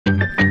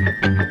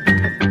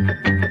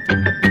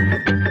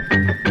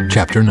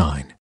Chapter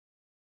 9.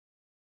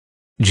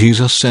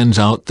 Jesus sends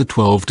out the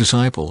 12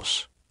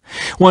 disciples.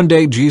 One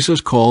day Jesus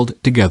called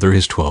together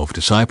his 12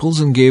 disciples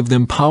and gave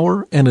them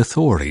power and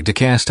authority to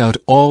cast out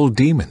all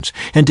demons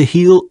and to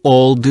heal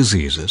all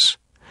diseases.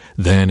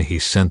 Then he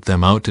sent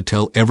them out to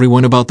tell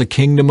everyone about the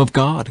kingdom of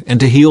God and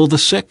to heal the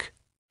sick.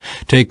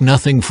 "Take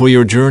nothing for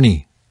your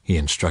journey," he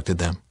instructed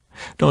them.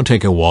 "Don't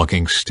take a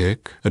walking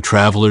stick, a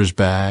traveler's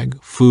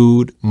bag,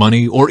 food,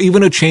 money, or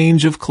even a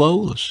change of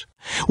clothes.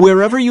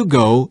 Wherever you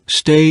go,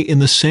 stay in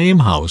the same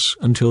house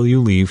until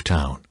you leave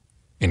town.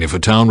 And if a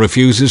town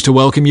refuses to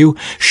welcome you,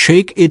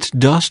 shake its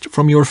dust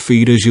from your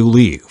feet as you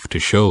leave to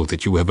show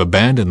that you have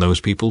abandoned those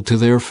people to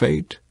their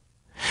fate."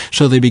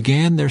 So they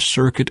began their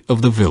circuit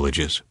of the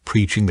villages,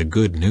 preaching the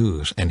good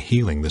news and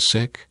healing the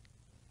sick.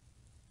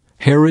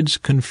 Herod's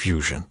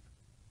confusion.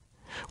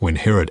 When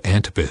Herod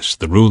Antipas,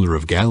 the ruler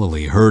of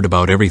Galilee, heard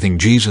about everything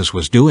Jesus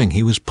was doing,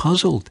 he was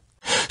puzzled.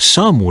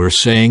 Some were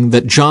saying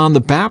that John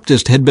the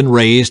Baptist had been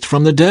raised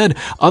from the dead.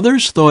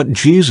 Others thought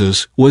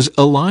Jesus was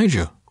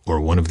Elijah, or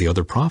one of the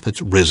other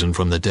prophets risen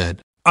from the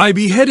dead. "I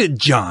beheaded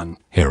John,"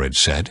 Herod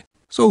said.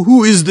 "So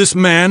who is this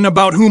man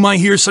about whom I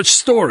hear such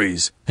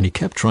stories?" And he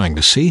kept trying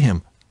to see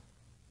him.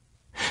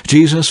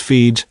 Jesus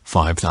feeds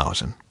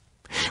 5,000.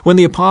 When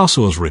the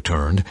apostles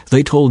returned,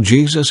 they told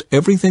Jesus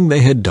everything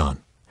they had done.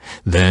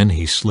 Then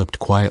he slipped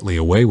quietly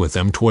away with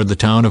them toward the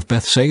town of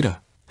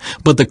Bethsaida.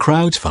 But the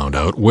crowds found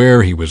out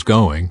where he was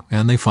going,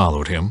 and they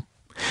followed him.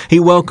 He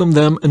welcomed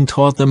them and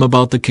taught them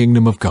about the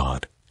kingdom of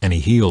God, and he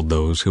healed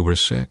those who were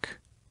sick.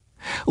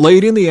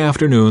 Late in the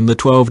afternoon, the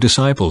 12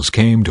 disciples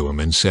came to him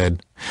and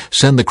said,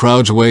 "Send the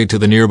crowds away to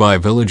the nearby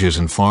villages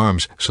and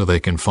farms so they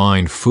can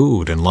find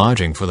food and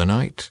lodging for the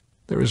night.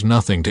 There is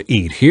nothing to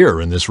eat here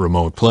in this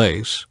remote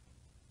place."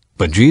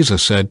 But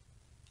Jesus said,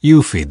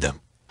 "You feed them."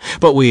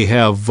 "But we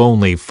have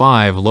only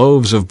 5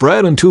 loaves of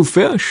bread and 2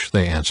 fish,"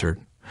 they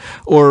answered.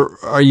 "Or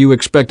are you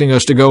expecting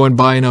us to go and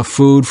buy enough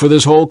food for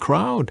this whole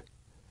crowd?"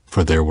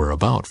 For there were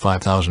about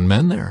 5,000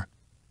 men there.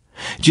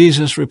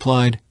 Jesus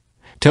replied,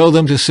 "Tell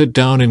them to sit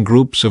down in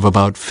groups of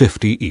about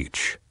 50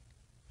 each."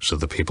 So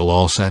the people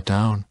all sat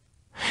down.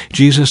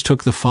 Jesus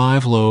took the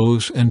 5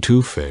 loaves and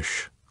 2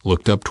 fish,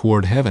 looked up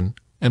toward heaven,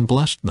 and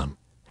blessed them.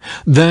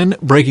 Then,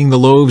 breaking the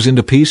loaves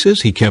into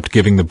pieces, he kept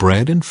giving the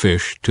bread and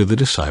fish to the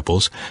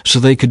disciples so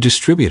they could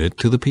distribute it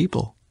to the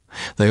people.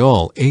 They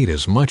all ate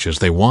as much as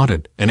they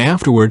wanted, and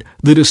afterward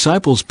the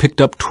disciples picked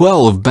up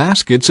 12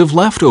 baskets of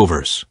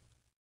leftovers.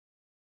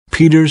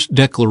 Peter's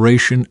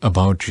declaration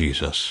about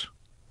Jesus.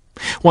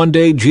 One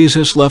day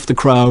Jesus left the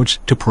crowds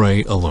to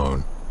pray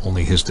alone.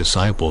 Only his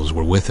disciples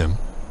were with him.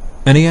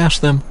 And he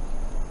asked them,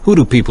 "Who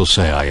do people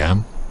say I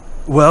am?"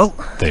 "Well,"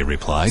 they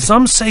replied,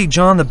 "some say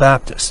John the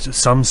Baptist,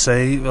 some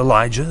say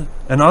Elijah,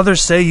 and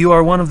others say you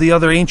are one of the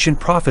other ancient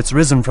prophets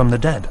risen from the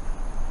dead."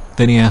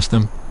 Then he asked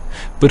them,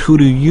 "But who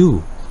do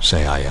you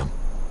say I am?"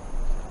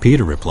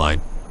 Peter replied,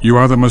 "You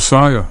are the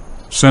Messiah,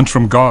 sent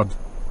from God."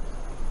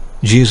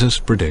 Jesus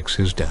predicts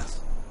his death.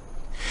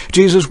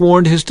 Jesus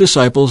warned his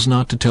disciples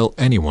not to tell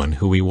anyone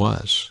who he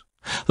was.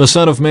 "The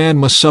Son of Man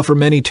must suffer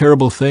many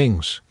terrible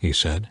things," he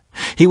said.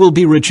 "He will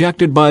be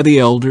rejected by the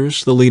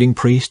elders, the leading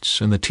priests,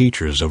 and the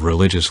teachers of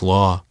religious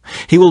law.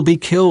 He will be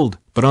killed,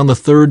 but on the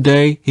 3rd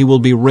day he will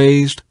be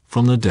raised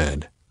from the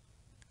dead."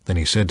 Then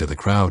he said to the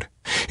crowd,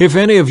 "If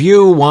any of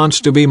you wants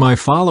to be my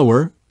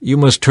follower, you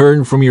must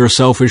turn from your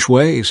selfish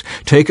ways,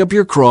 take up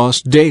your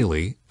cross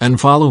daily, and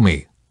follow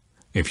me.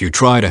 If you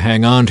try to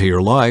hang on to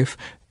your life,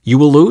 you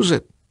will lose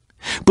it.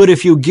 But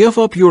if you give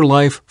up your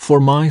life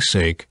for my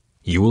sake,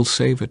 you will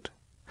save it.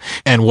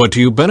 And what do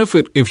you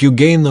benefit if you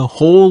gain the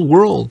whole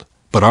world,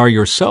 but are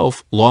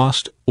yourself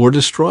lost or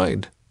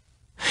destroyed?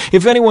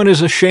 If anyone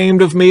is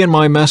ashamed of me and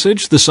my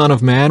message, the Son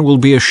of Man will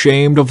be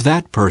ashamed of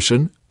that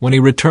person when he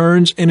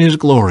returns in his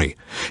glory,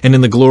 and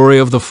in the glory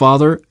of the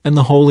Father and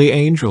the holy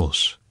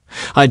angels.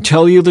 I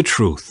tell you the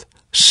truth,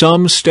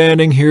 some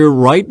standing here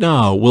right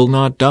now will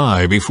not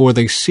die before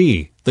they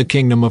see the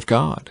kingdom of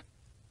God."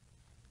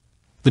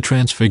 The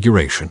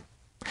Transfiguration.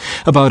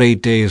 About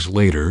 8 days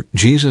later,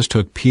 Jesus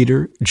took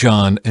Peter,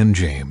 John, and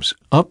James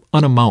up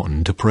on a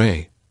mountain to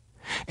pray.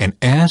 And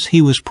as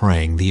he was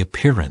praying, the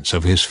appearance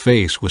of his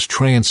face was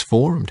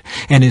transformed,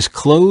 and his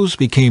clothes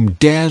became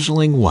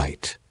dazzling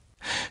white.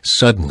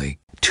 Suddenly,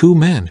 2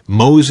 men,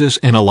 Moses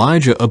and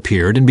Elijah,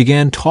 appeared and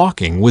began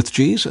talking with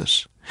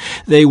Jesus.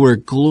 They were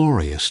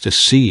glorious to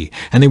see,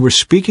 and they were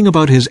speaking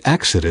about his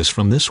exodus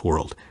from this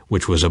world,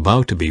 which was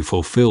about to be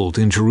fulfilled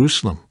in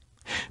Jerusalem.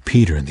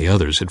 Peter and the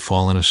others had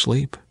fallen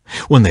asleep.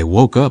 When they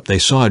woke up, they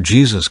saw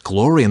Jesus'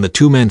 glory and the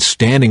 2 men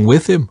standing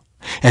with him.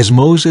 As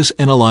Moses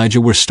and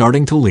Elijah were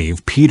starting to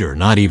leave, Peter,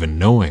 not even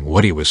knowing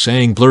what he was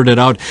saying, blurted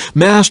out,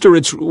 "Master,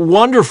 it's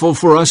wonderful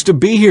for us to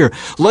be here.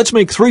 Let's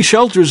make 3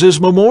 shelters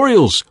as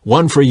memorials,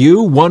 one for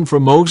you, one for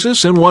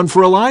Moses, and one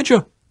for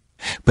Elijah."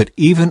 But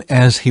even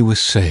as he was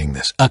saying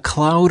this, a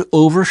cloud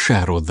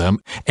overshadowed them,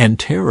 and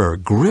terror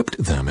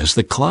gripped them as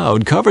the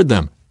cloud covered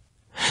them.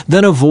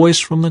 Then a voice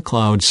from the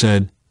cloud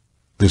said,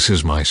 "This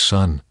is my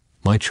Son,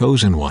 my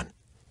chosen one.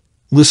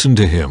 Listen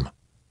to him."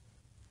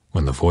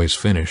 When the voice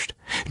finished,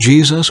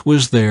 Jesus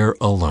was there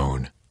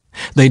alone.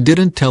 They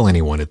didn't tell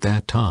anyone at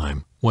that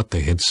time what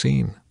they had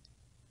seen.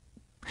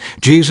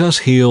 Jesus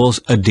heals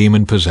a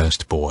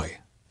demon-possessed boy.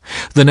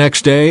 The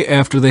next day,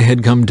 after they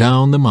had come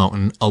down the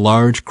mountain, a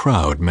large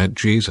crowd met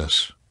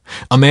Jesus.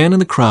 A man in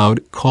the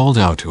crowd called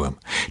out to him,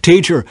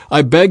 "Teacher,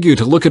 I beg you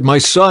to look at my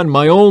son,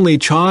 my only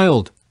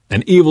child.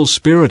 An evil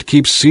spirit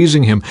keeps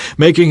seizing him,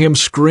 making him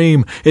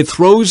scream. It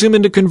throws him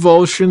into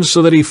convulsions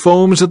so that he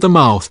foams at the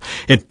mouth.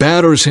 It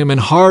batters him and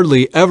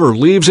hardly ever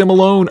leaves him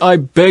alone. I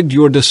begged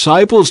your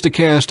disciples to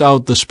cast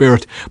out the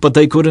spirit, but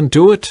they couldn't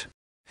do it."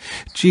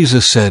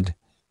 Jesus said,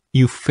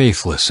 "You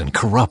faithless and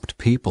corrupt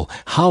people,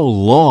 how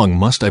long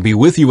must I be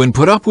with you and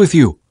put up with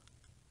you?"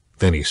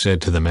 Then he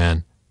said to the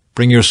man,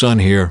 "Bring your son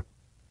here."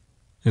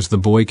 As the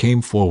boy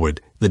came forward,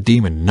 the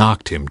demon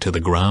knocked him to the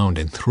ground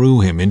and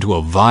threw him into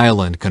a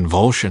violent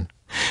convulsion.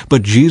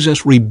 But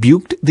Jesus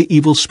rebuked the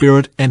evil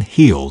spirit and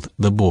healed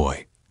the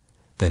boy.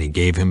 Then he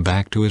gave him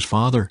back to his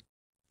father.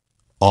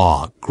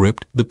 Awe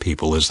gripped the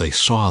people as they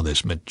saw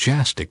this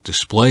majestic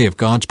display of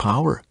God's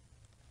power.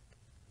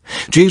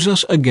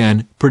 Jesus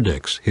again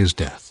predicts his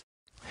death.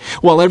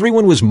 While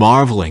everyone was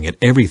marveling at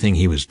everything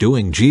he was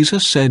doing,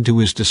 Jesus said to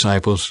his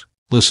disciples,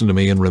 "Listen to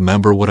me and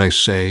remember what I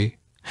say.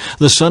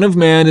 The Son of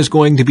Man is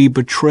going to be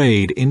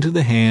betrayed into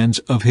the hands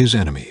of his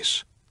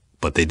enemies."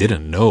 But they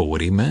didn't know what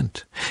he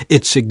meant.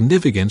 Its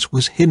significance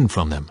was hidden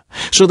from them,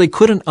 so they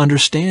couldn't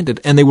understand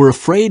it, and they were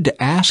afraid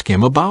to ask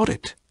him about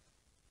it.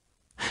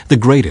 The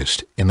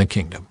greatest in the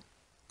kingdom.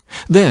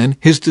 Then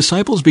his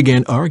disciples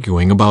began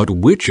arguing about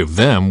which of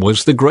them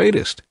was the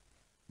greatest.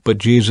 But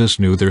Jesus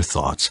knew their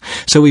thoughts,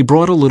 so he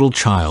brought a little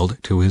child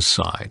to his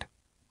side.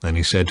 Then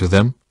he said to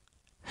them,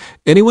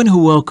 "Anyone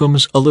who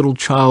welcomes a little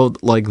child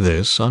like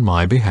this on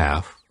my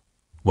behalf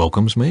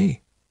welcomes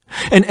me.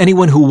 And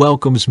anyone who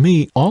welcomes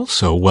me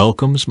also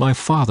welcomes my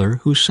Father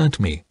who sent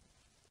me.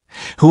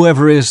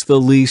 Whoever is the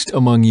least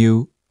among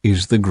you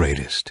is the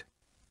greatest."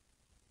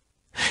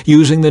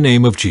 Using the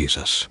name of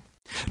Jesus.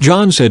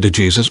 John said to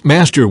Jesus,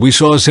 "Master, we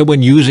saw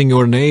someone using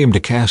your name to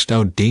cast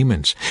out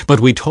demons, but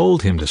we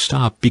told him to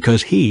stop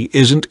because he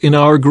isn't in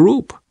our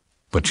group."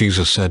 But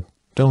Jesus said,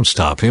 "Don't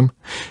stop him.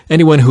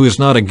 Anyone who is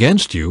not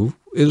against you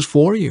is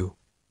for you."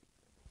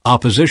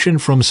 Opposition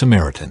from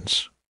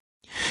Samaritans.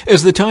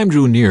 As the time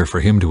drew near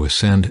for him to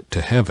ascend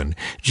to heaven,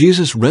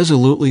 Jesus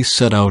resolutely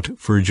set out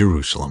for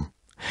Jerusalem.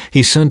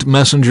 He sent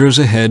messengers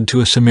ahead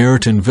to a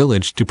Samaritan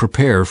village to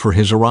prepare for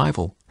his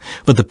arrival.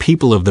 But the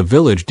people of the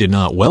village did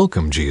not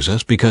welcome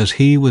Jesus because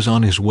he was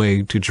on his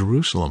way to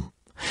Jerusalem.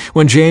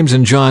 When James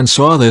and John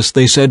saw this,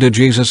 they said to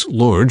Jesus,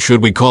 "Lord,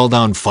 should we call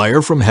down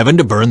fire from heaven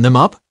to burn them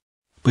up?"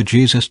 But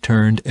Jesus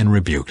turned and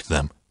rebuked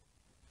them.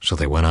 So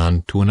they went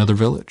on to another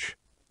village.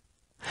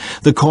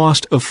 The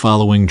cost of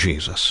following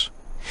Jesus.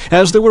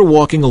 As they were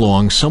walking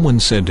along,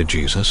 someone said to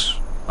Jesus,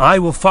 "I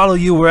will follow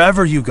you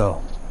wherever you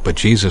go." But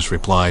Jesus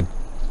replied,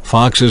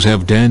 "Foxes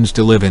have dens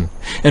to live in,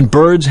 and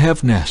birds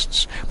have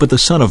nests, but the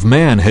Son of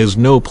Man has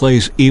no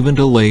place even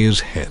to lay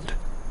his head."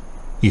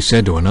 He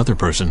said to another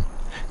person,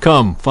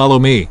 "Come, follow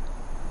me."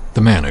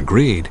 The man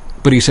agreed,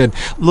 but he said,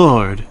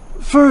 "Lord,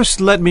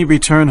 first let me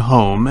return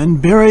home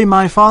and bury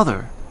my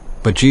father."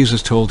 But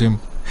Jesus told him,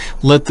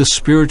 "Let the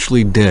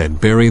spiritually dead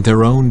bury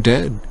their own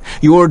dead.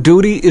 Your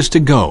duty is to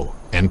go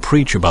and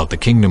preach about the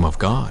kingdom of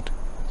God."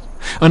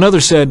 Another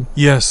said,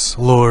 "Yes,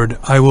 Lord,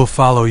 I will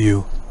follow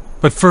you.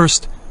 But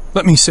first,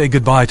 let me say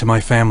goodbye to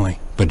my family."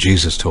 But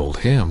Jesus told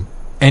him,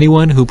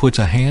 "Anyone who puts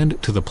a hand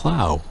to the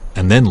plow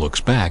and then looks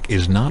back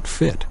is not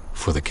fit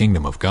for the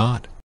kingdom of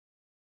God."